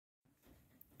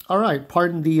All right,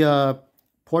 pardon the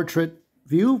portrait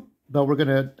view, but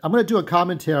I'm gonna do a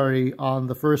commentary on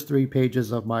the first 3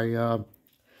 pages of my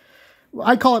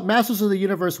I call it Masters of the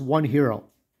Universe One Hero.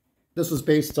 This was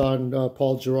based on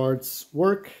Paul Gerard's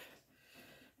work.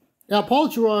 Now, Paul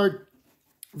Gerard,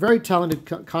 very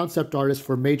talented concept artist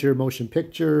for major motion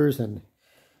pictures, and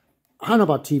I don't know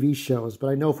about TV shows, but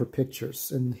I know for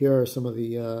pictures. And here are some of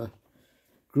the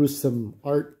gruesome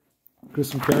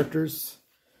characters.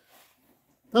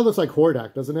 That looks like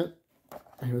Hordak, doesn't it?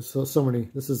 There's so many.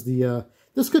 This is the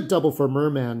this could double for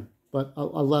Merman, but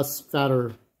a less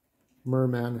fatter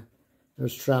Merman.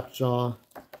 There's Trapjaw.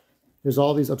 There's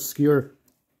all these obscure.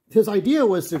 His idea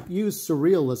was to use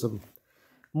surrealism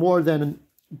more than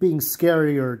being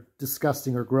scary or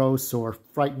disgusting or gross or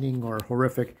frightening or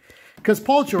horrific. Because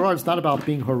Paul Gerard's not about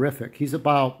being horrific. He's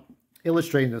about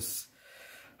illustrating this.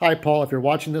 Hi, Paul, if you're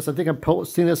watching this. I think I'm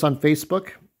posting this on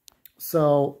Facebook.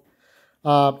 So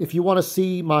if you want to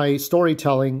see my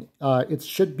storytelling, it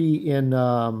should be in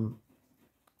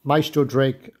Maestro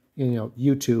Drake,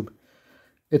 YouTube.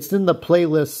 It's in the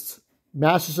playlist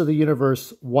Masters of the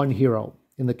Universe One Hero.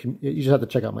 You just have to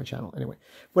check out my channel. Anyway,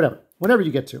 whenever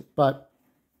you get to. But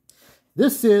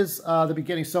this is the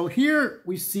beginning. So here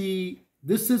we see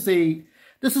this is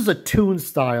a toon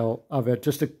style of it,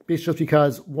 just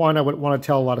because one, I would want to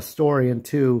tell a lot of story, and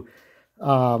two,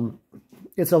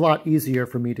 it's a lot easier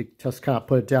for me to just kind of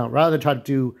put it down rather than try to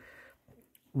do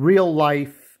real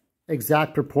life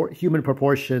exact human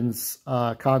proportions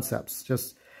concepts,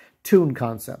 just toon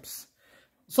concepts.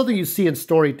 Something you see in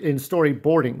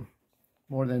storyboarding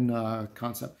more than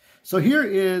concept. So here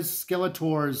is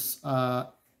Skeletor's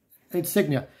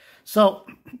insignia. So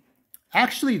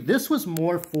actually, this was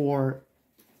more for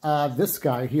this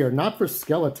guy here, not for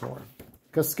Skeletor,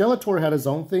 because Skeletor had his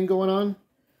own thing going on.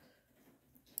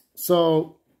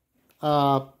 So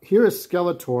here is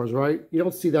Skeletor's, right? You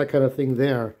don't see that kind of thing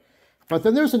there. But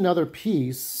then there's another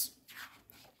piece,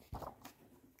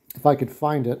 if I could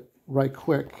find it right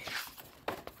quick.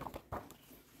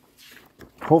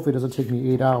 Hopefully it doesn't take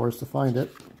me 8 hours to find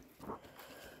it.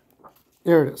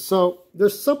 There it is. So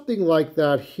there's something like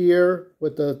that here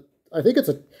with the, I think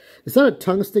it's not a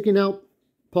tongue sticking out,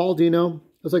 Paul, do you know?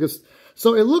 It's like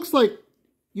so it looks like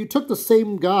you took the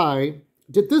same guy.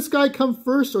 Did this guy come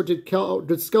first, or did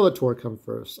Skeletor come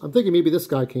first? I'm thinking maybe this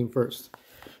guy came first.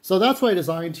 So that's what I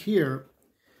designed here,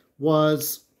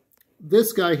 was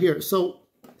this guy here. So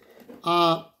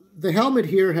the helmet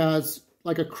here has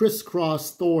like a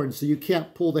crisscross thorn, so you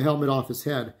can't pull the helmet off his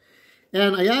head.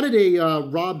 And I added a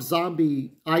Rob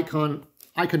Zombie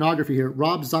iconography here,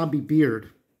 Rob Zombie beard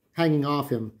hanging off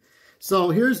him. So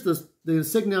here's the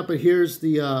insignia, but here's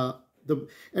and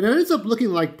it ends up looking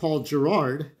like Paul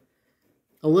Gerard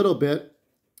a little bit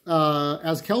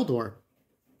as Keldor.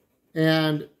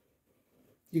 And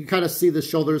you can kind of see the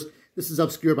shoulders. This is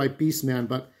obscured by Beastman,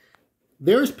 but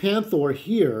there's Panther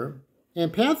here,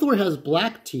 and Panther has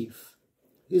black teeth.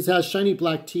 He has shiny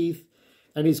black teeth,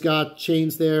 and he's got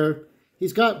chains there.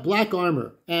 He's got black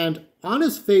armor, and on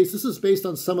his face, this is based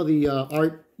on some of the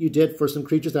art you did for some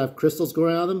creatures that have crystals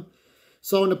growing out of them.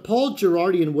 So in a Paul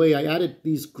Gerardian way, I added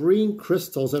these green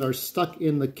crystals that are stuck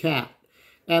in the cat.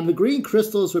 And the green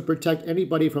crystals would protect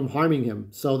anybody from harming him.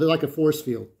 So they're like a force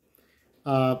field.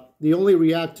 They only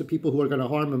react to people who are going to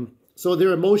harm him. So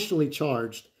they're emotionally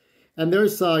charged. And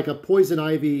there's like a poison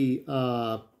ivy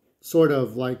sort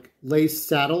of like lace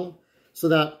saddle, so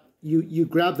that you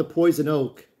grab the poison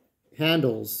oak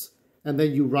handles and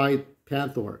then you ride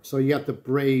Panther. So you have to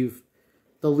brave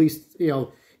the least,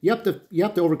 you have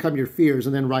to overcome your fears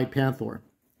and then ride Panther.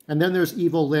 And then there's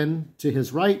Evil Lyn to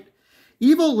his right.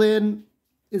 Evil Lyn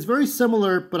is very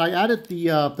similar, but I added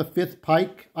the fifth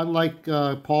pike. Unlike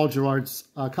Paul Gerard's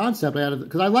concept, I added,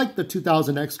 because I like the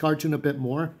 2000X cartoon a bit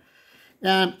more.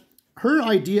 And her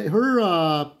idea,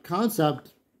 her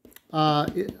concept,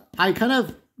 I kind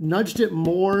of nudged it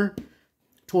more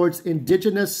towards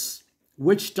indigenous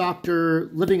witch doctor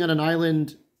living on an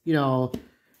island,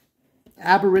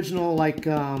 Aboriginal, like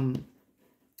the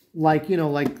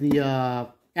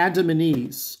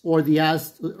Andamanese or the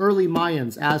early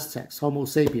Mayans, Aztecs, Homo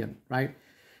sapien, right?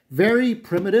 Very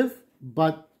primitive,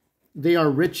 but they are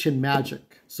rich in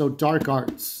magic, so dark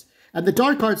arts. And the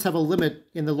dark arts have a limit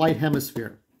in the light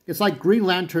hemisphere. It's like Green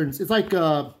Lanterns. It's like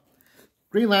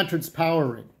Green Lantern's power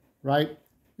ring, right?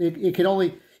 It can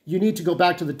only, you need to go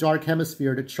back to the dark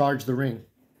hemisphere to charge the ring.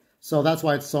 So that's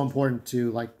why it's so important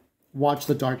to watch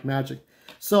the dark magic.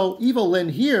 So Evil Lyn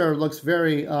here looks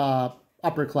very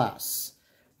upper class.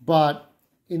 But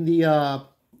in the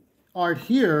art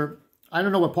here, I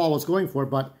don't know what Paul was going for,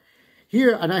 but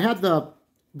here, and I had the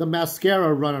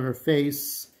mascara run on her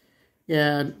face,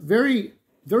 And very,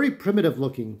 very primitive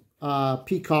looking.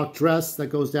 Peacock dress that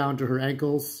goes down to her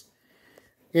ankles.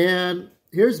 And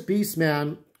here's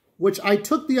Beastman, which I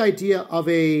took the idea of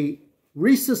a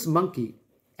rhesus monkey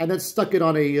and then stuck it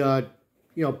on a,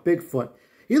 Bigfoot.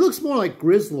 He looks more like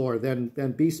Grizzlor than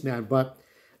Beastman, but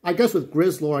I guess with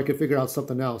Grizzlor I could figure out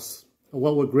something else.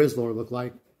 What would Grizzlor look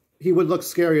like? He would look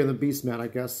scarier than Beastman, I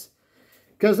guess.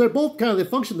 Because they're both they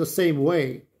function the same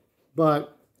way,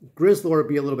 but Grizzlor would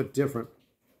be a little bit different.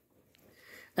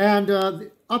 And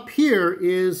up here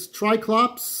is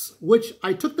Triclops, which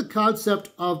I took the concept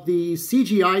of the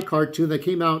CGI cartoon that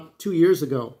came out 2 years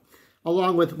ago,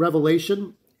 along with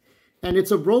Revelation. And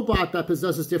it's a robot that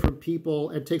possesses different people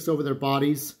and takes over their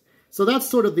bodies. So that's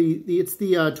sort of it's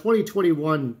the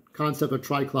 2021 concept of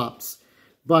Triclops.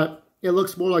 But it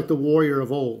looks more like the warrior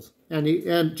of old. And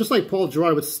just like Paul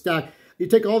Gerard would stack, you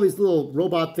take all these little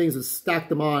robot things and stack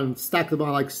them on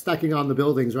like stacking on the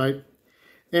buildings, right?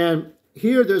 And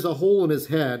here there's a hole in his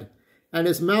head. And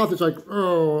his mouth is like,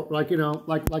 oh, like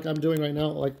I'm doing right now,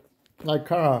 like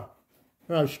kind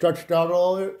of stretched out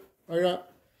all of it, like that.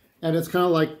 And it's kind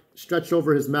of like stretched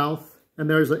over his mouth. And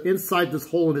there's inside this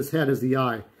hole in his head is the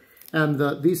eye.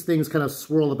 And these things kind of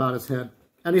swirl about his head.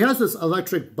 And he has this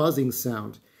electric buzzing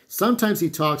sound. Sometimes he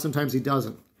talks, sometimes he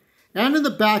doesn't. And in the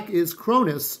back is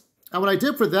Cronus. And what I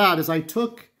did for that is I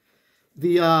took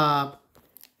the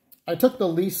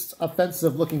least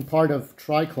offensive looking part of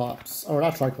Triclops, or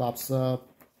not Triclops,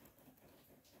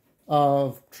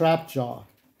 of Trapjaw.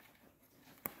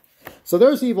 So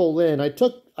there's Evil Lyn. I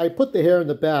put the hair in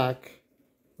the back,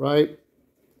 right?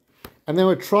 And then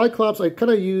with Triclops, I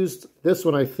kind of used this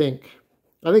one, I think.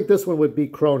 I think this one would be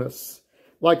Cronus.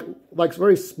 Like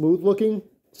very smooth looking.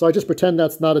 So I just pretend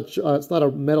that's not it's not a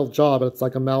metal jaw, but it's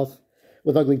like a mouth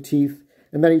with ugly teeth.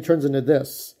 And then he turns into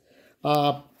this.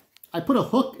 I put a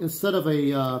hook instead of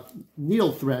a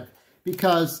needle thread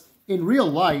because in real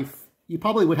life, you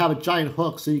probably would have a giant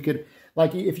hook. So you could,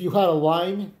 like if you had a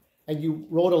line and you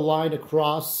rode a line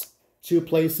across two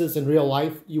places in real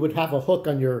life, you would have a hook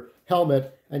on your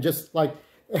helmet and just like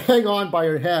hang on by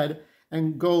your head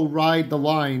and go ride the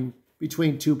line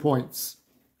between 2 points.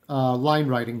 Line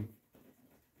riding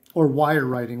or wire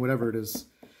riding, whatever it is.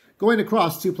 Going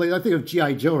across two places. I think of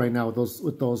G.I. Joe right now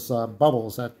with those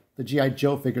bubbles that the G.I.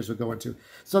 Joe figures would go into.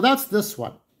 So that's this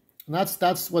one. And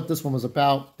that's what this one was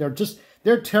about.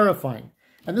 They're terrifying.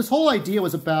 And this whole idea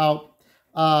was about,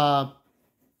 I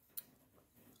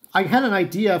had an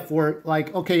idea for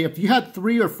like, okay, if you had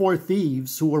 3 or 4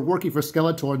 thieves who were working for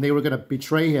Skeletor and they were going to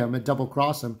betray him and double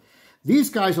cross him,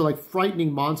 these guys are like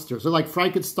frightening monsters. They're like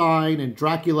Frankenstein and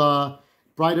Dracula,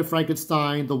 Bride of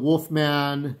Frankenstein, the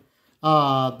Wolfman,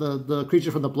 the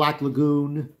creature from the Black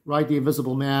Lagoon, right? The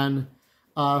Invisible Man,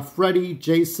 Freddy,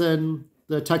 Jason,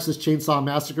 the Texas Chainsaw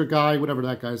Massacre guy, whatever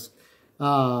that guy's,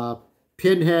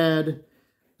 Pinhead.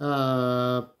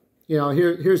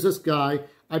 Here's this guy.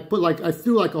 I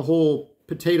threw like a whole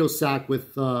potato sack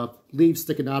with leaves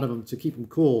sticking out of him to keep him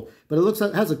cool, but it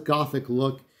has a gothic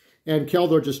look. And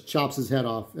Keldor just chops his head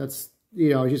off. That's,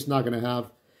 he's not going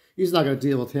to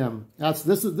deal with him.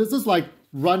 This is like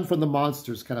run from the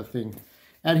monsters kind of thing.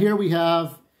 And here we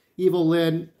have Evil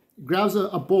Lyn grabs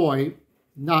a boy,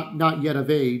 not yet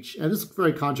of age. And this is a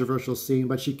very controversial scene,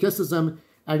 but she kisses him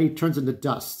and he turns into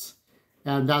dust.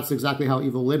 And that's exactly how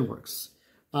Evil Lyn works.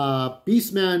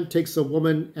 Beastman takes a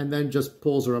woman and then just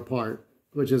pulls her apart,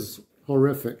 which is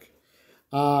horrific.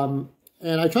 And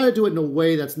I try to do it in a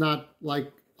way that's not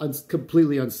like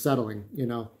completely unsettling,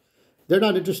 They're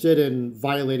not interested in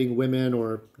violating women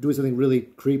or doing something really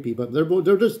creepy, but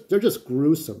they're just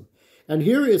gruesome. And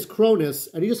here is Cronus,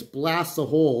 and he just blasts a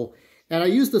hole. And I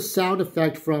used the sound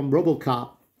effect from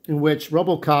RoboCop, in which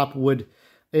RoboCop would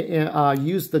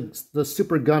use the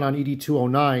super gun on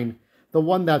ED-209, the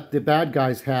one that the bad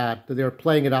guys had, that they were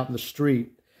playing it out in the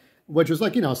street, which was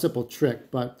like, a simple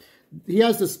trick, but he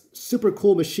has this super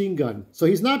cool machine gun. So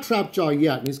he's not Trapjaw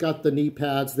yet, and he's got the knee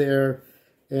pads there,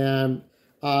 and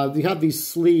they have these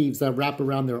sleeves that wrap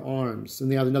around their arms, and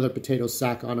they have another potato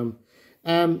sack on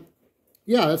them.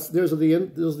 Yeah, those are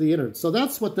the innards. So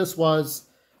that's what this was.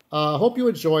 Hope you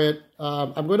enjoy it.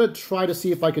 I'm going to try to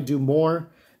see if I could do more.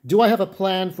 Do I have a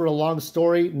plan for a long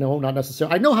story? No, not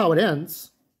necessarily. I know how it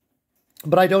ends,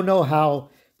 but I don't know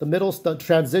how the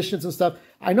transitions and stuff.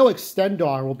 I know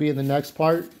Extendar will be in the next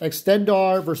part.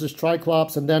 Extendar versus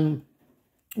Triclops, and then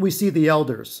we see the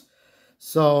Elders.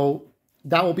 So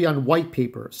that will be on white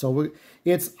paper. So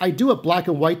I do a black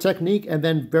and white technique and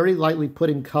then very lightly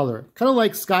put in color. Kind of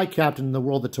like Sky Captain in the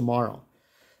World of Tomorrow.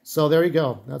 So there you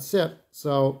go. That's it.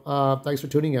 So thanks for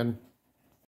tuning in.